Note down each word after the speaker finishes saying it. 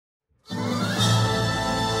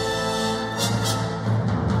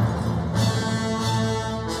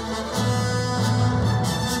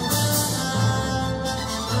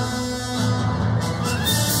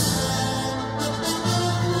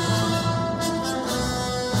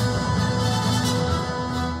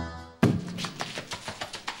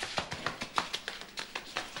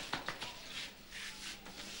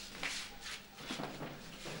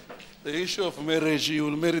The issue of marriage, you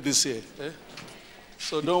will marry this year. Eh?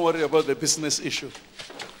 So don't worry about the business issue.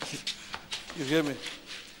 You hear me?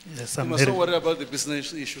 Yes, You I'm must not married. worry about the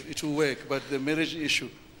business issue. It will work, but the marriage issue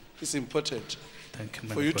is important Thank you,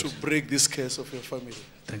 man for you of to God. break this curse of your family.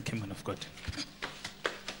 Thank you, man of God.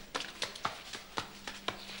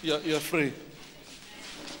 You're free.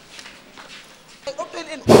 I open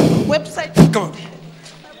a website. Come on.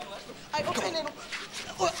 I open a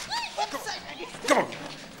website. Come on.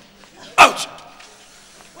 Ouch.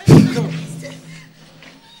 Come on.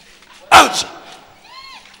 Ouch.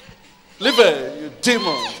 Leave her, you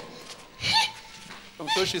demon. I'm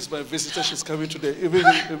sure she's my visitor. She's coming today. Even.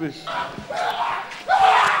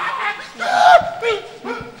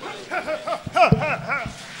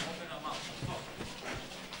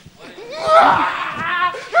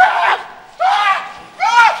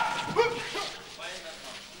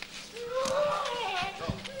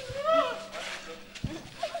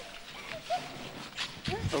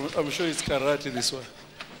 I'm sure it's karate, this one.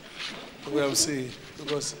 The way I'm saying,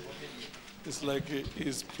 because it's like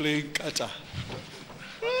he's playing kata.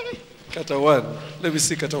 Kata 1. Let me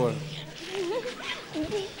see kata 1.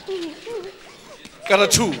 Kata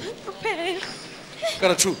 2.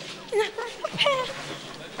 Kata 2.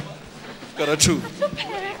 Kata 2.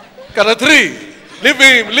 Kata 3.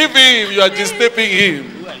 Leave him. You are disturbing him.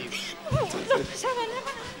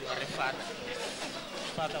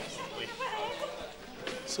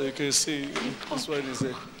 So you can see this one is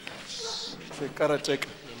a karateka.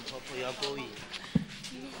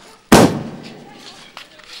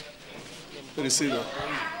 Can you see that?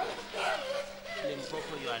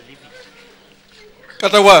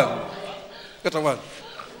 Kata 1. Kata 1.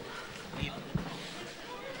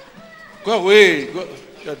 Go away. Go.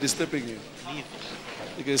 You are disturbing him.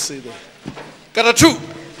 You can see that. Kata 2.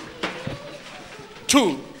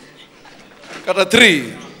 2. Kata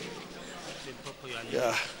 3.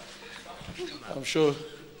 Yeah. I'm sure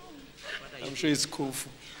it's kung fu.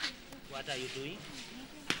 What are you doing?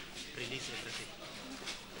 Release everything.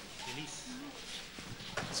 Release.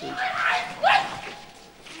 So,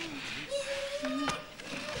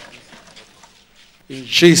 in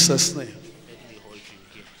Jesus' name,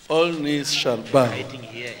 all knees shall bow,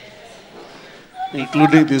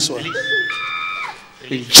 including this one.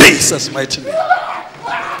 In Jesus' mighty name.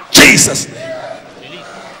 Jesus' name.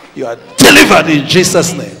 You are delivered in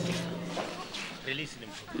Jesus' name. Release him.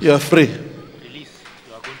 You are free. Release.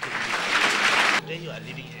 You are going to release. Today you are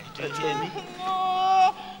leaving here. Do you hear me?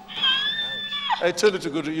 I told you to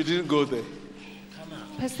go. You didn't go there.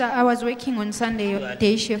 Pastor, I was working on Sunday on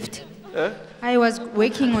day shift. Eh? I was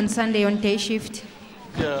working on Sunday on day shift.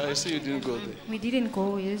 Yeah, I see you didn't go there. We didn't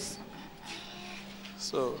go, yes.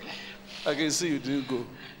 So, I can see you didn't go.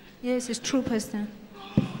 Yes, it's true, Pastor.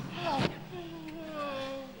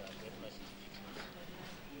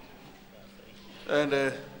 And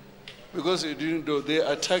because you didn't go, they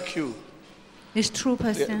attack you. It's true,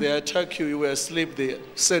 Pastor. They attack you. You were asleep. They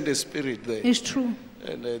send a spirit there. It's true.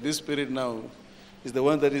 And this spirit now is the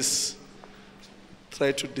one that is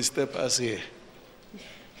trying to disturb us here.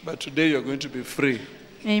 But today you're going to be free.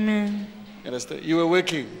 Amen. You understand? You were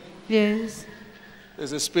working. Yes.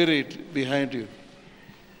 There's a spirit behind you.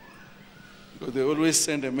 Because they always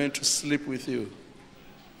send a man to sleep with you.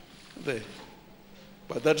 There.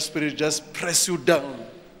 But that spirit just press you down.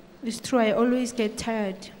 It's true. I always get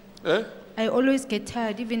tired. Eh? I always get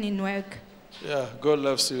tired, even in work. Yeah, God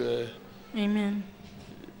loves you. Amen.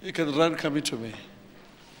 You can run coming to me.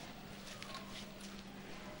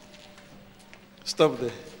 Stop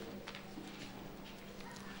there.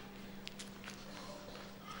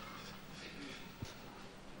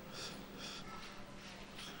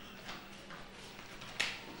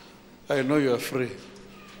 I know you are free.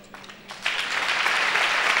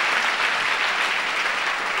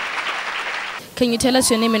 Can you tell us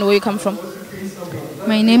your name and where you come from?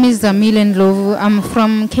 My name is Zamil Ndlovu. I'm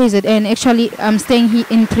from KZN. Actually, I'm staying here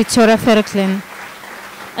in Pretoria, Ferroklen.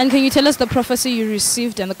 And can you tell us the prophecy you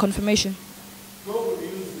received and the confirmation?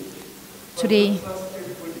 Today.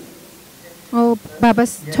 Oh, Baba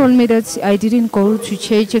told me that I didn't go to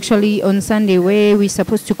church actually on Sunday where we're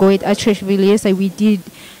supposed to go at Asheville. Yes, we did.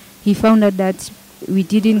 He found out that we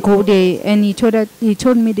didn't go there, and he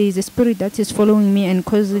told me there is a spirit that is following me and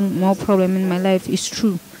causing more problem in my life. It's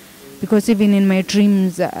true, because even in my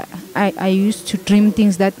dreams, I used to dream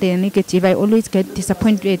things that they are negative. I always get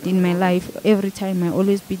disappointed in my life. Every time I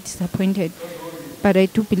always be disappointed. But I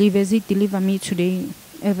do believe as He deliver me today,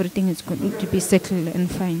 everything is going to be settled and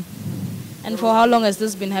fine. And for how long has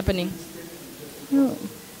this been happening?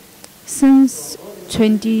 Since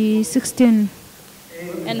 2016.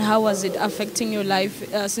 And how was it affecting your life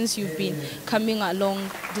since you've been coming along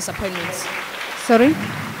disappointments? Sorry?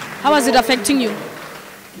 How was it affecting you?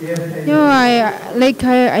 No,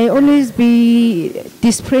 I always be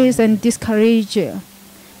distressed and discouraged,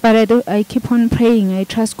 but I keep on praying. I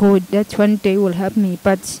trust God that one day will help me.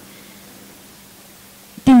 But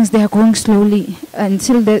things, they are going slowly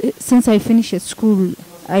since I finished at school.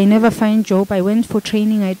 I never find job. I went for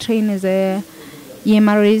training. I trained as a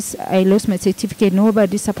EMRS. I lost my certificate.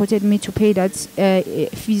 Nobody supported me to pay that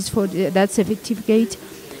fees for that certificate.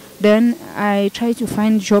 Then I tried to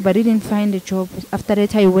find a job. I didn't find a job. After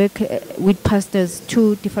that, I work with pastors,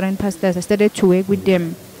 2 different pastors. I started to work with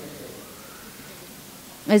them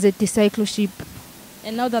as a discipleship.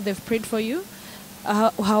 And now that they've prayed for you,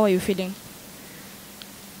 how are you feeling?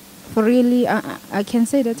 For really, I can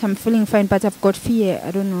say that I'm feeling fine, but I've got fear.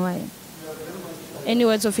 I don't know why. Any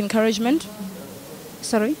words of encouragement?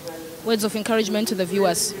 Sorry? Words of encouragement to the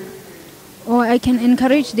viewers. Oh, I can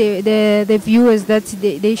encourage the viewers that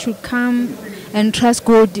they should come and trust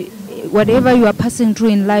God. Whatever you are passing through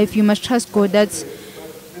in life, you must trust God that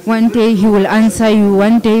one day He will answer you,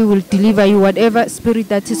 one day He will deliver you, whatever spirit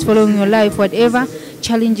that is following your life, whatever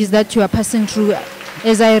challenges that you are passing through.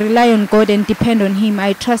 As I rely on God and depend on Him,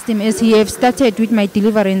 I trust Him. As He have started with my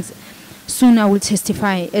deliverance, soon I will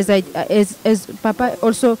testify. As Papa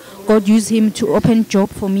also, God used Him to open job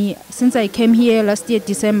for me. Since I came here last year,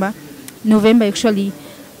 November actually,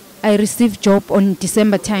 I received job on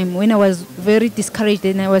December time when I was very discouraged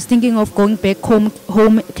and I was thinking of going back home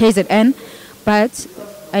KZN, but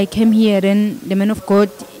I came here and the man of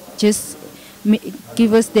God just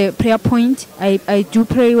give us the prayer point. I do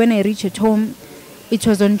pray when I reach at home. It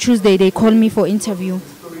was on Tuesday, they called me for interview,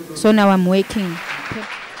 so now I'm working.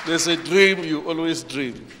 There's a dream you always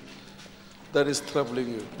dream that is troubling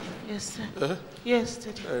you. Yes, sir. Yes,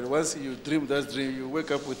 Daddy. And once you dream that dream, you wake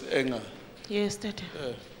up with anger. Yes, Daddy.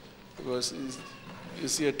 Because you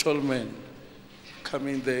see a tall man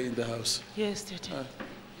coming there in the house. Yes, Daddy.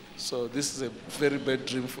 So this is a very bad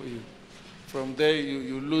dream for you. From there,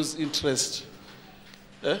 you lose interest.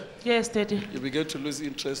 Yes, Daddy. You begin to lose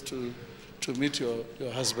interest to meet your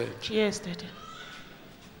husband. Yes, Daddy.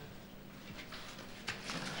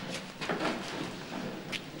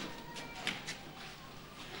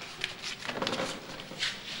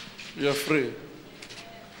 You're free.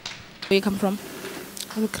 Where you come from?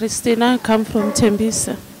 I'm Christina, I come from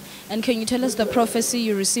Tembisa. And can you tell us the prophecy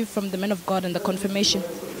you received from the man of God and the confirmation?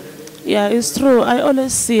 Yeah, it's true. I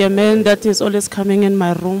always see a man that is always coming in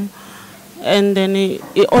my room. And then he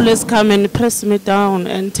always come and press me down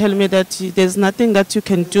and tell me that there's nothing that you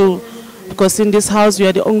can do. Because in this house, you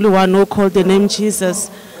are the only one who called the name Jesus.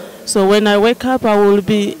 So when I wake up, I will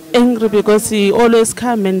be angry because he always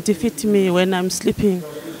come and defeat me when I'm sleeping.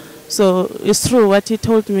 So it's true what he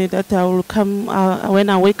told me, that I will come, when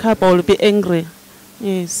I wake up, I will be angry.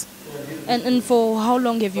 Yes. And for how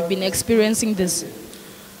long have you been experiencing this?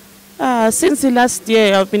 Since the last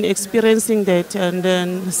year, I've been experiencing that. And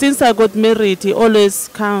then since I got married, he always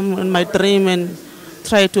come in my dream and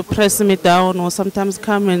try to press me down, or sometimes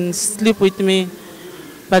come and sleep with me.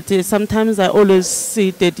 But sometimes I always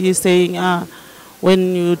see that he's saying,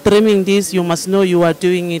 when you're dreaming this, you must know you are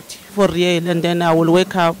doing it for real. And then I will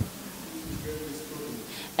wake up.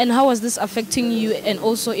 And how was this affecting you and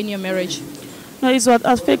also in your marriage? No, it's what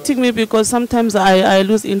affecting me because sometimes I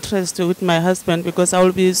lose interest with my husband because I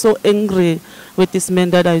will be so angry with this man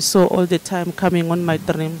that I saw all the time coming on my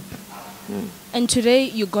dream. And today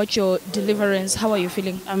you got your deliverance. How are you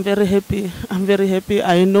feeling? I'm very happy. I'm very happy.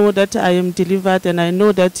 I know that I am delivered and I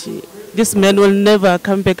know that this man will never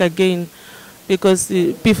come back again. Because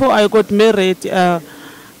before I got married,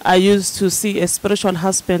 I used to see a spiritual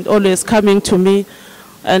husband always coming to me.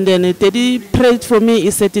 And then Daddy prayed for me.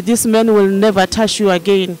 He said, this man will never touch you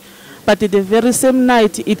again. But the very same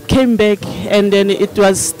night, it came back, and then it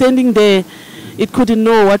was standing there. It couldn't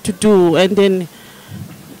know what to do. And then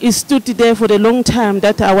it stood there for a long time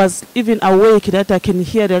that I was even awake, that I can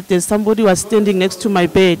hear that there's somebody was standing next to my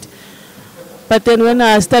bed. But then when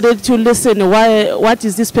I started to listen, what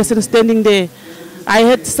is this person standing there? I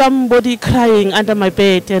heard somebody crying under my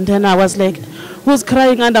bed, and then I was like, who's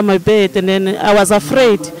crying under my bed? And then I was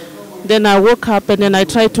afraid. Then I woke up and then I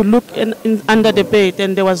tried to look under the bed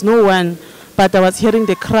and there was no one, but I was hearing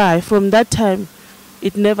the cry. From that time,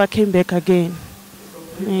 it never came back again.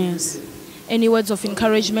 Yes. Any words of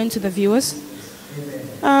encouragement to the viewers?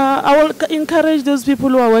 I will encourage those people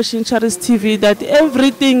who are watching Charis TV that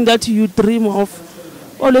everything that you dream of,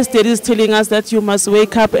 always there is telling us that you must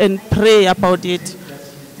wake up and pray about it.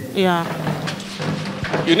 Yeah.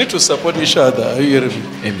 You need to support each other. Are you hearing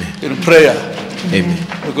me? Amen. In prayer. Amen.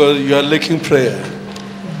 Because you are lacking prayer.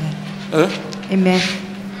 Huh? Amen.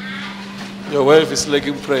 Your wife is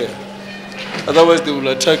lacking prayer. Otherwise, they will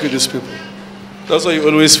attack you, these people. That's why you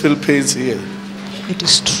always feel pains here. It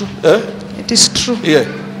is true. Huh? It is true. Yeah.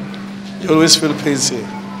 You always feel pains here.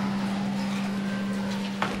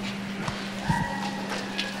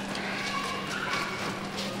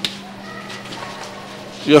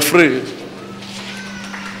 You are free.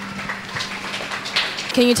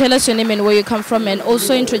 Can you tell us your name and where you come from, and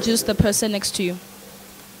also introduce the person next to you?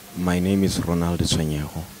 My name is Ronald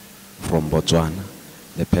Tswenyeho from Botswana.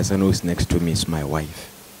 The person who is next to me is my wife.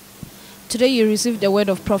 Today you received a word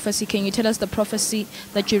of prophecy. Can you tell us the prophecy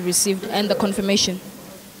that you received and the confirmation?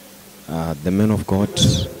 The man of God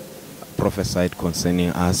prophesied concerning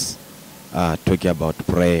us, talking about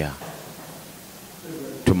prayer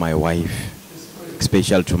to my wife,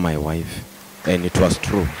 especially to my wife, and it was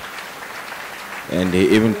true. And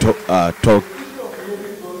he even talked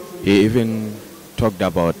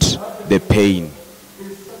about the pain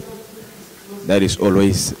that is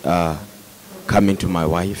always coming to my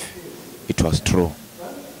wife. It was true.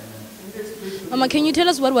 Mama, can you tell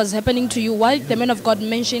us what was happening to you while the man of God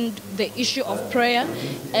mentioned the issue of prayer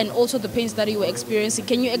and also the pains that you were experiencing?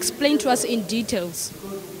 Can you explain to us in details?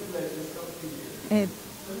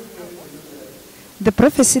 The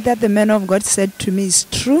prophecy that the man of God said to me is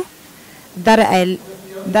true.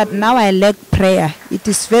 That now I lack prayer. It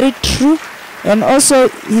is very true. And also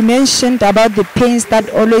he mentioned about the pains that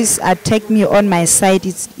always attack me on my side.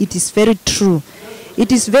 It is very true.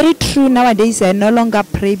 It is very true. Nowadays I no longer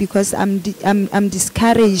pray because I'm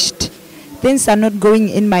discouraged. Things are not going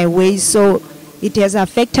in my way, so it has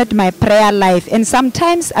affected my prayer life. And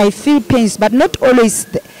sometimes I feel pains, but not always.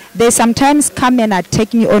 They sometimes come and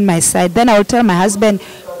attack me on my side. Then I will tell my husband,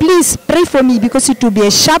 please pray for me because it will be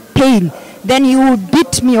a sharp pain. Then you will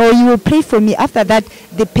beat me or you will pray for me. After that,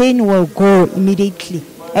 the pain will go immediately.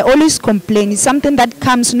 I always complain. It's something that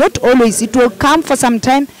comes, not always. It will come for some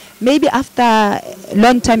time. Maybe after a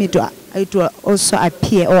long time it will also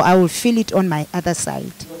appear, or I will feel it on my other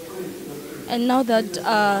side. And now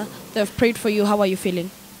that they've prayed for you, how are you feeling?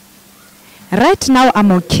 Right now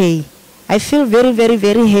I'm okay. I feel very, very,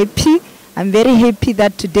 very happy. I'm very happy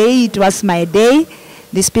that today it was my day.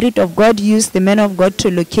 The Spirit of God used the man of God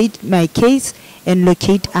to locate my case and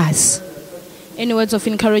locate us. Any words of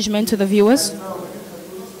encouragement to the viewers?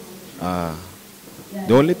 The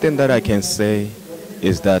only thing that I can say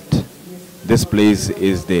is that this place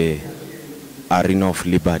is the arena of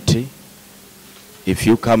liberty. If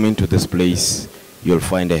you come into this place, you'll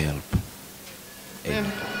find a help.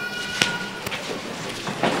 Amen.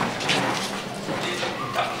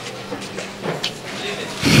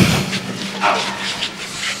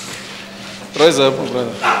 Rise up,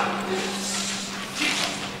 brother.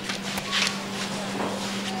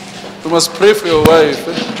 You must pray for your wife.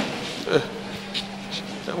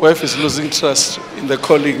 Your wife is losing trust in the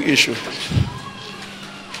calling issue.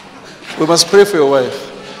 We must pray for your wife.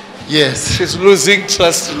 Yes. She's losing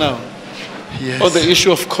trust now. Yes. On the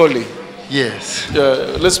issue of calling. Yes.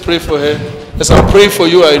 Yeah, let's pray for her. As I pray for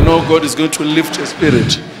you, I know God is going to lift her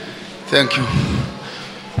spirit. Thank you.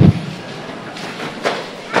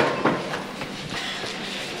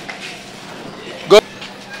 God,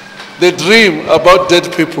 the dream about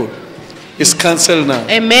dead people is cancelled now.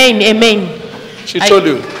 Amen, amen. She told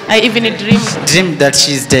you? I even dreamed that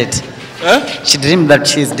she's dead. Huh? She dreamed that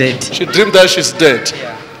she's dead. She dreamed that she's dead.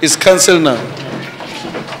 Yeah. It's cancelled now.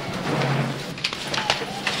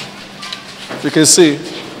 You can see,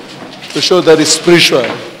 to show that it's spiritual.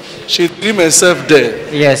 She dreamed herself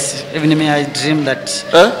dead. Yes, even me, I dreamed that.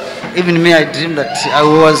 Huh? Even me, I dreamed that I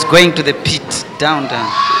was going to the pit, down.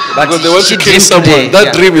 But because they want to kill someone. Today.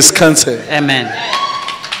 That dream is cancelled. Amen.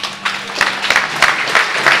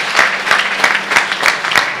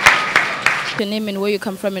 Your name and where you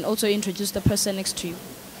come from, and also introduce the person next to you.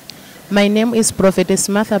 My name is Prophetess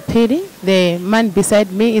Martha Piri. The man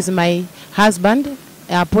beside me is my husband,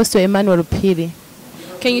 Apostle Emmanuel Piri.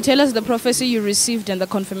 Can you tell us the prophecy you received and the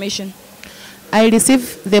confirmation? I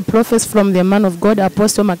received the prophecy from the man of God,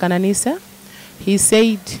 Apostle Makananisa. He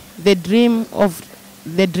said the dream of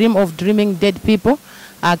dreaming dead people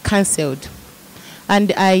are cancelled.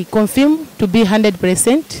 And I confirm to be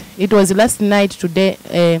 100%. It was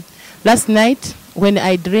last night when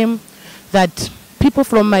I dreamed that people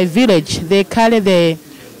from my village, they carry the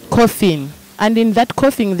coffin. And in that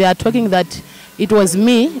coffin, they are talking that it was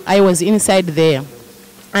me. I was inside there.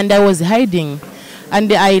 And I was hiding.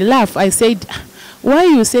 And I laughed. I said, why are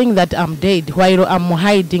you saying that I'm dead while I'm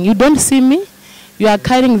hiding? You don't see me? You are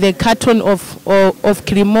carrying the carton of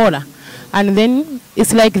Cremora. And then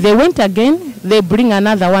it's like they went again. they bring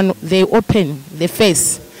another one, they open the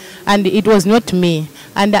face, and it was not me.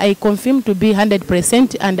 And I confirm to be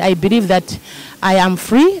 100%, and I believe that I am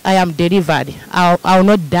free, I am delivered. I'll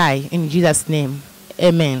not die in Jesus' name.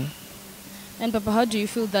 Amen. And Papa, how do you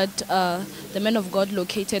feel that the man of God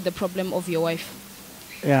located the problem of your wife?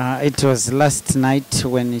 Yeah, it was last night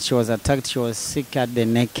when she was attacked. She was sick at the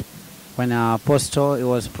neck. When our apostle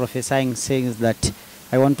was prophesying, saying that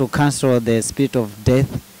I want to cancel the spirit of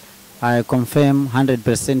death, I confirm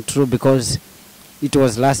 100% true, because it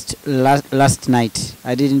was last night.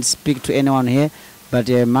 I didn't speak to anyone here, but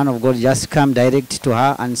a man of God just come direct to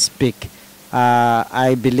her and speak.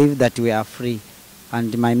 I believe that we are free,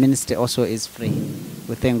 and my ministry also is free.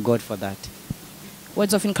 We thank God for that.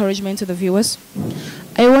 Words of encouragement to the viewers?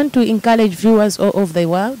 I want to encourage viewers all over the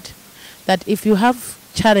world that if you have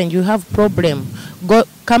challenge, you have problem,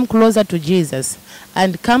 come closer to Jesus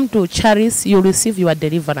and come to Charis, you receive your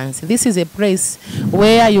deliverance. This is a place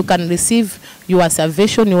where you can receive your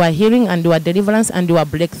salvation, your healing, and your deliverance, and your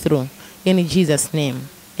breakthrough. In Jesus' name,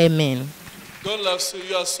 amen. God loves you.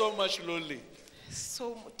 You are so much lonely.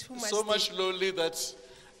 Too much. So much lonely that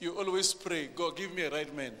you always pray, God, give me a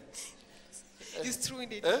right man. It's true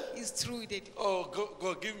indeed. It's true indeed. Oh,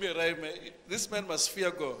 God, give me a right man. This man must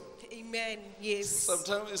fear God. Amen. Yes.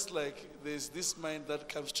 Sometimes it's like there's this mind that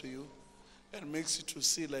comes to you and makes you to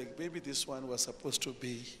see like maybe this one was supposed to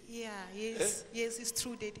be. Yeah, yes. Yes, it's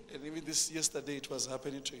true, Daddy. And even yesterday it was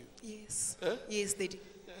happening to you. Yes. Yes, Daddy.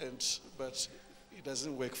 But it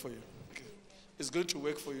doesn't work for you. Okay. It's going to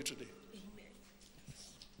work for you today.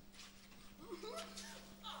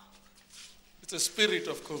 It's a spirit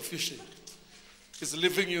of confusion. It's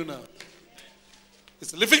leaving you now.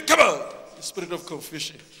 It's leaving, come on! The spirit of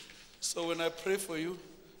confusion. So when I pray for you,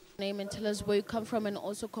 name and tell us where you come from, and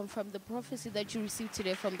also confirm the prophecy that you received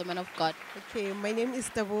today from the man of God. Okay, my name is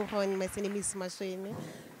Tabuhon. My name is Mashwene.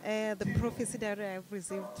 The prophecy that I have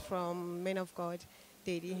received from man of God,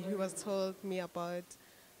 Daddy, he was told me about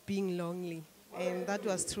being lonely, and that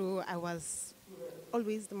was true. I was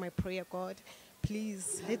always in my prayer, God,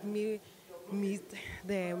 please let me meet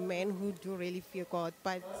the men who do really fear God.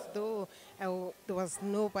 But though there was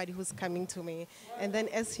nobody who's coming to me, and then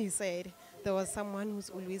as he said, there was someone who's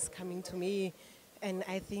always coming to me, and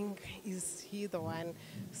I think is he the one.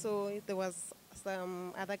 So there was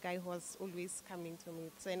some other guy who was always coming to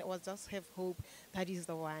me, and I was just have hope that is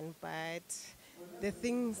the one. But the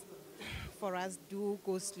things for us do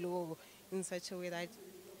go slow in such a way that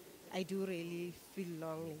I do really feel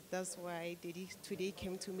lonely. That's why Daddy today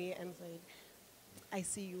came to me and said, I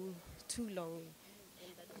see you too lonely.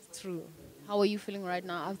 And that's true. How are you feeling right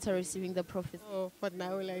now after receiving the prophecy? Oh, but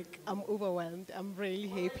now, like, I'm overwhelmed. I'm really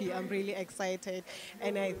happy. I'm really excited.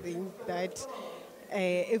 And I think that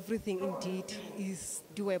everything indeed is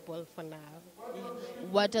doable for now.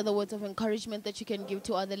 What are the words of encouragement that you can give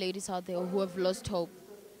to other ladies out there who have lost hope?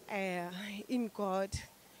 In God,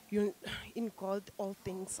 all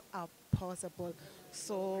things are possible.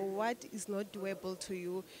 So what is not doable to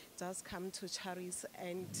you, just come to Charis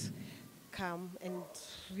and come and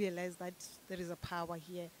realize that there is a power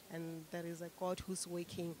here and there is a God who's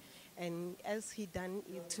working. And as he done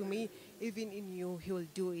it to me, even in you, he will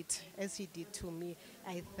do it as he did to me.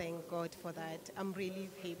 I thank God for that. I'm really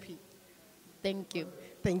happy. Thank you.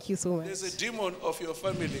 Thank you so much. There's a demon of your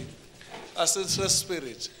family, a senseless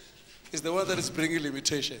spirit, is the one that is bringing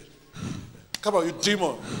limitation. Come on, you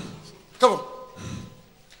demon. Come on.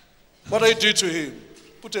 What I do to him?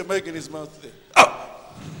 Put a mic in his mouth there. Ow!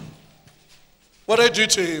 What I do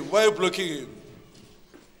to him? Why are you blocking him?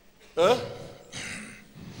 Huh?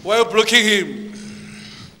 Why are you blocking him?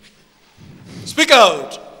 Speak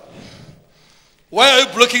out. Why are you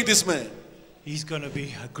blocking this man? He's going to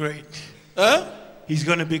be great. Huh? He's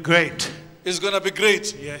going to be great. He's going to be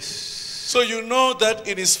great. Yes. So you know that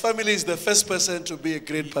in his family is the first person to be a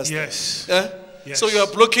great pastor. Yes. Yeah? Yes. So you are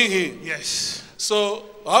blocking him. Yes. So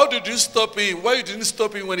how did you stop him? Why you didn't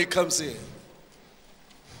stop him when he comes here?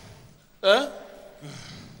 Huh?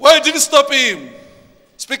 Why you didn't stop him?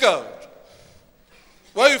 Speak out.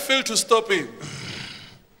 Why you failed to stop him?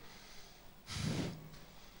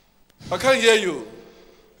 I can't hear you.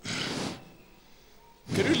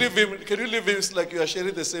 Can you leave him? Can you leave him? It's like you are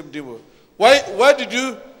sharing the same demon. Why did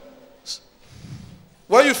you?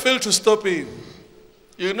 Why you failed to stop him?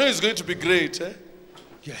 You know it's going to be great, eh?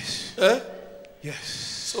 Yes. Eh? Yes.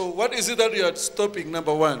 So what is it that you are stopping?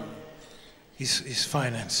 Number one. His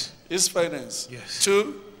finance. His finance. Yes.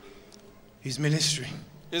 Two. His ministry.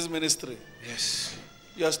 His ministry. Yes.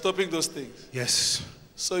 You are stopping those things. Yes.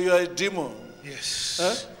 So you are a demon. Yes.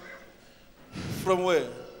 Huh? From where?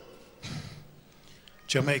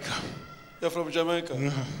 Jamaica. You're from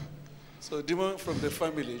Jamaica? So demon from the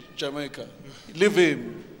family, Jamaica. Leave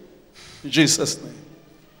him in Jesus' name.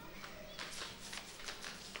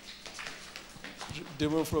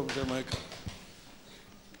 Demon from Jamaica.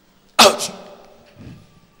 Ouch!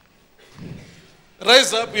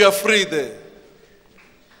 Rise up, you are free there.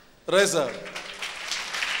 Rise up.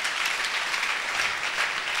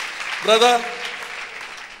 Brother,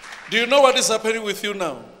 do you know what is happening with you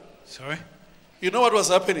now? Sorry? You know what was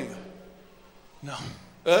happening? No.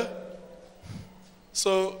 Eh?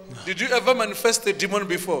 So, did you ever manifest a demon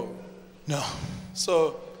before? No.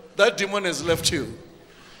 So, that demon has left you.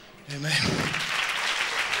 Amen.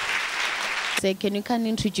 Say, can you kindly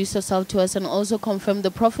introduce yourself to us and also confirm the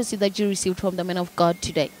prophecy that you received from the man of God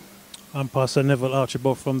today? I'm Pastor Neville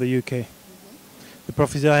Archibald from the UK. The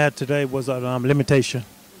prophecy I had today was on limitation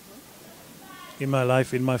in my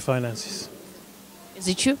life, in my finances. Is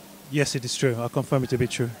it true? Yes, it is true. I confirm it to be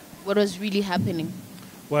true. What was really happening?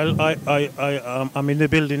 Well, I'm in the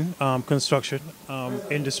building construction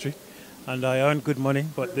industry, and I earn good money,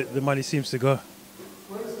 but the money seems to go.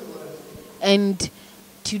 And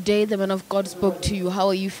today the man of God spoke to you. How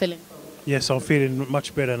are you feeling? Yes, I'm feeling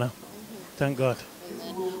much better now. Thank God.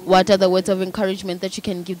 What are the words of encouragement that you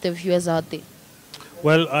can give the viewers out there?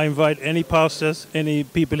 Well, I invite any pastors, any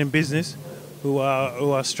people in business who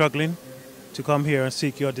are struggling to come here and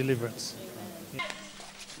seek your deliverance.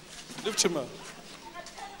 Lift him up.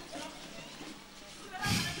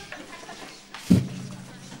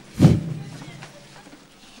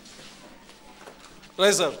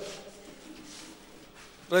 Rise up.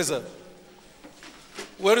 Rise up.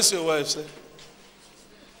 Where is your wife, sir?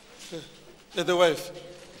 Yeah, the wife.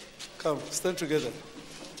 Come, stand together.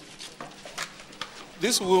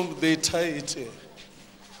 This womb, they tie it here.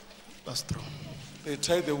 That's true. They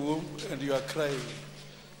tie the womb and you are crying.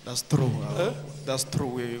 That's true. That's true.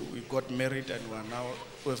 We got married and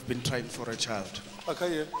we've been trying for a child.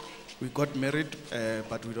 Okay, yeah. We got married,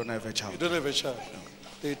 but we don't have a child. You don't have a child? No.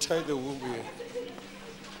 They tie the womb here.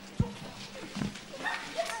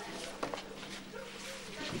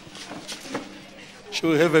 She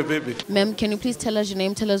will have a baby. Ma'am, can you please tell us your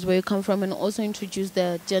name, tell us where you come from, and also introduce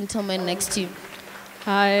the gentleman next to you?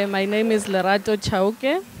 Hi, my name is Lerato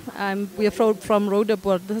Chauke. We're from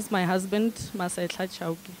Rhodoport. This is my husband, Masetla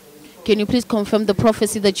Chauke. Can you please confirm the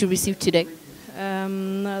prophecy that you received today?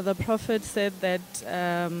 The prophet said that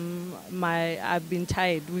I've been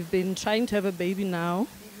tied. We've been trying to have a baby now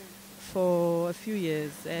for a few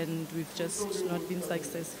years, and we've just not been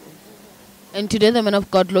successful. And today the man of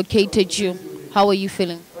God located you. How are you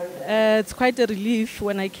feeling? It's quite a relief.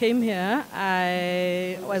 When I came here,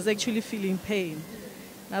 I was actually feeling pain.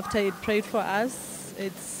 After he prayed for us,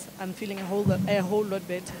 I'm feeling a whole lot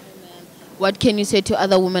better. What can you say to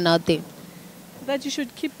other women out there? That you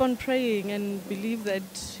should keep on praying and believe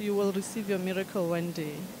that you will receive your miracle one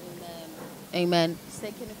day. Amen. Sir,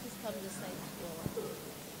 can you please come this side?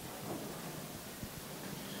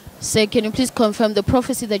 Sir, can you please confirm the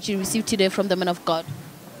prophecy that you received today from the man of God?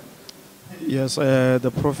 Yes,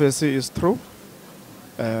 the prophecy is true.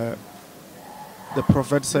 The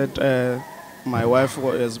prophet said my wife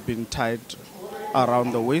has been tied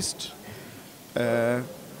around the waist.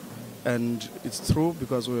 And it's true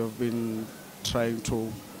because we have been trying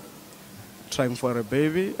for a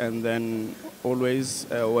baby, and then always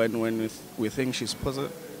when we think she's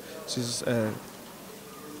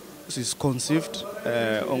conceived,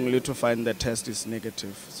 only to find the test is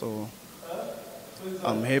negative. So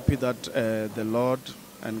I'm happy that the Lord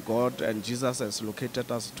and God and Jesus has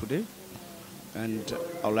located us today, and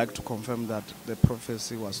I would like to confirm that the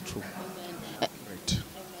prophecy was true. Great.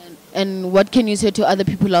 And what can you say to other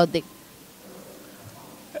people out there?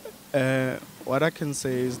 What I can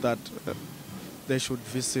say is that they should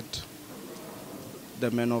visit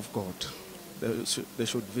the man of God. They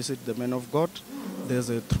should visit the man of God. There's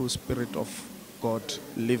a true spirit of God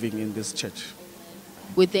living in this church.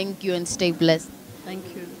 We thank you and stay blessed.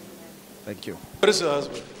 Thank you. Thank you. Where is your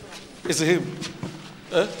husband? Is it him?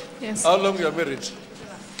 Yes. How long you are married?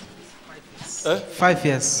 5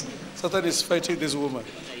 years. Satan is fighting this woman.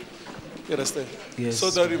 You understand? Yes.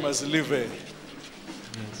 So that you must leave her.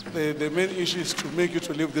 Yes. The main issue is to make you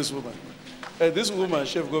to leave this woman. And this woman,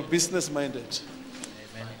 she have got business-minded.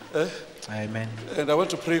 Amen. Amen. And I want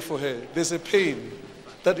to pray for her. There's a pain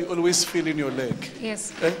that you always feel in your leg.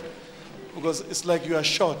 Yes. Because it's like you are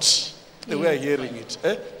short, the way I'm hearing it.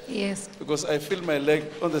 Yes. Because I feel my leg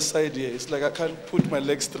on the side here. It's like I can't put my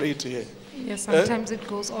leg straight here. Yes, sometimes it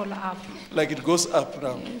goes all up. Like it goes up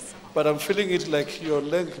now. Yes. But I'm feeling it like your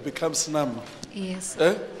leg becomes numb. Yes.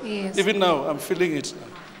 Yes. Even now, I'm feeling it now.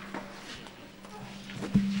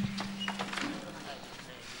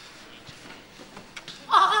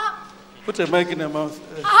 Put a mic in her mouth.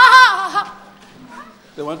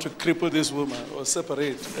 They want to cripple this woman or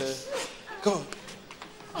separate. Go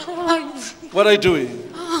on. What are you doing?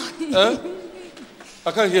 Huh?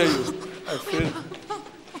 I can't hear you. I feel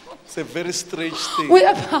it's a very strange thing.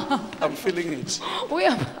 I'm feeling it.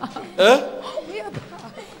 Huh?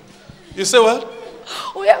 You say what?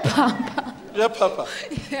 You're Papa.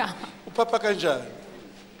 Yeah. Papa kanjani?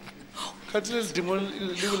 Can't you live in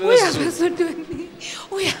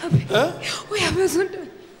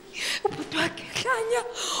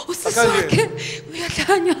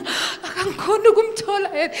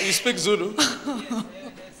You speak Zulu?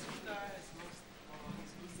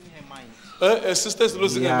 A sister is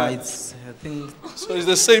losing her mind. It's, I think. So it's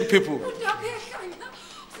the same people.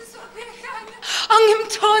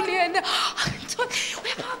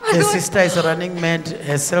 The sister is running mad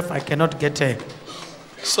herself. I cannot get her.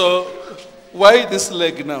 So why this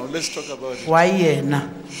leg now? Let's talk about it. Why yena?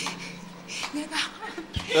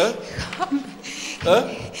 Huh? Huh?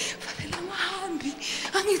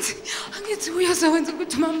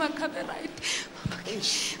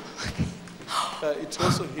 It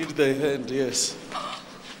also hit the hand, yes.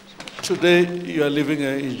 Today you are leaving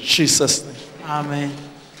her in Jesus' name. Amen.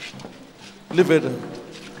 Leave her down.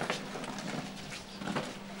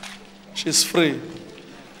 She's free.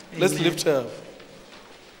 Let's lift her up.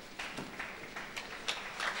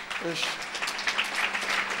 Yes.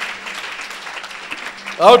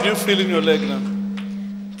 How do you feel in your leg now?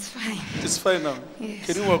 It's fine. It's fine now. Yes.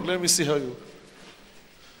 Can you walk? Let me see how you.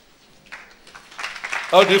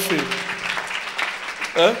 How do you feel?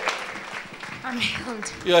 Huh? I'm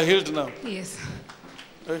healed. You are healed now. Yes.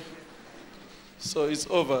 Okay. So it's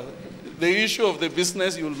over. The issue of the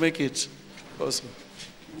business, you will make it. Awesome.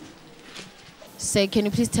 Sir, can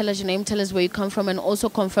you please tell us your name, tell us where you come from, and also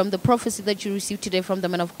confirm the prophecy that you received today from the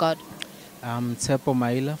man of God? I'm Tsepo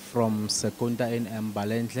Maila from Secunda in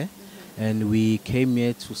Mbalendle, and we came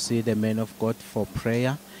here to see the man of God for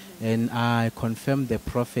prayer. And I confirmed the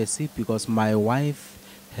prophecy because my wife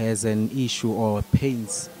has an issue or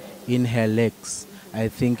pains in her legs. I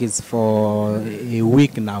think it's for a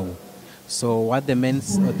week now. So what the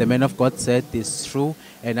man of God said is true.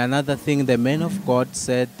 And another thing, the man of God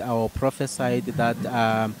said or prophesied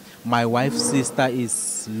that my wife's sister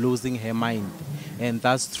is losing her mind. And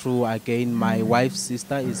that's true again. My wife's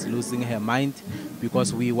sister is losing her mind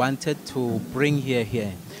because we wanted to bring her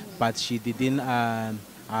here, but she didn't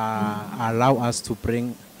allow us to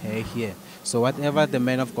bring her here. So whatever the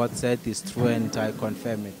man of God said is true, and I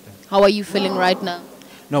confirm it. How are you feeling right now?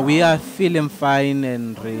 No, we are feeling fine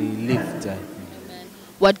and relieved.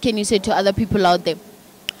 What can you say to other people out there?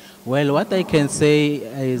 Well, what I can say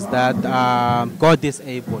is that God is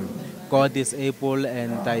able. God is able,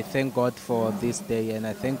 and I thank God for this day, and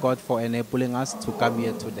I thank God for enabling us to come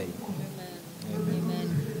here today.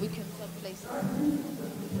 Amen. We can stop places.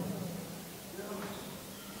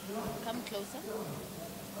 Come closer.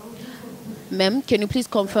 Ma'am, can you please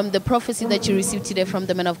confirm the prophecy that you received today from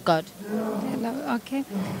the man of God? Hello, okay.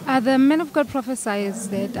 The man of God prophesies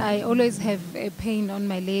that I always have a pain on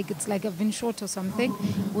my leg. It's like I've been short or something,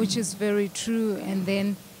 which is very true. And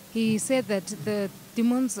then he said that the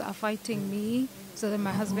demons are fighting me so that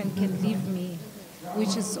my husband can leave me,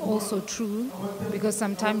 which is also true, because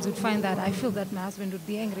sometimes you'd find that I feel that my husband would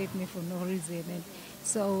be angry at me for no reason. And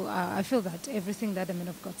so I feel that everything that the man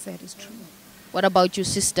of God said is true. What about your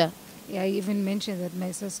sister? Yeah, I even mentioned that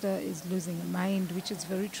my sister is losing her mind, which is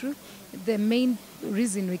very true. The main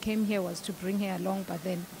reason we came here was to bring her along, but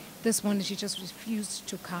then this morning she just refused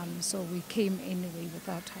to come, so we came anyway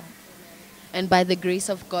without her. And by the grace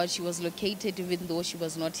of God, she was located even though she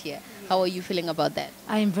was not here. How are you feeling about that?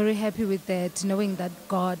 I am very happy with that, knowing that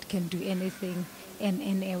God can do anything in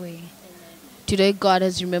any way. Today, God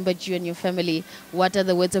has remembered you and your family. What are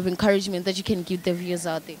the words of encouragement that you can give the viewers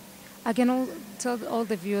out there? I can tell all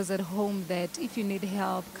the viewers at home that if you need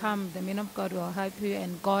help, come. The man of God will help you,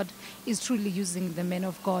 and God is truly using the man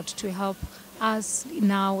of God to help us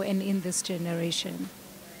now and in this generation.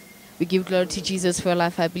 We give glory to Jesus for your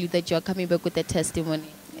life. I believe that you are coming back with a testimony.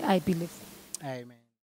 I believe. Amen.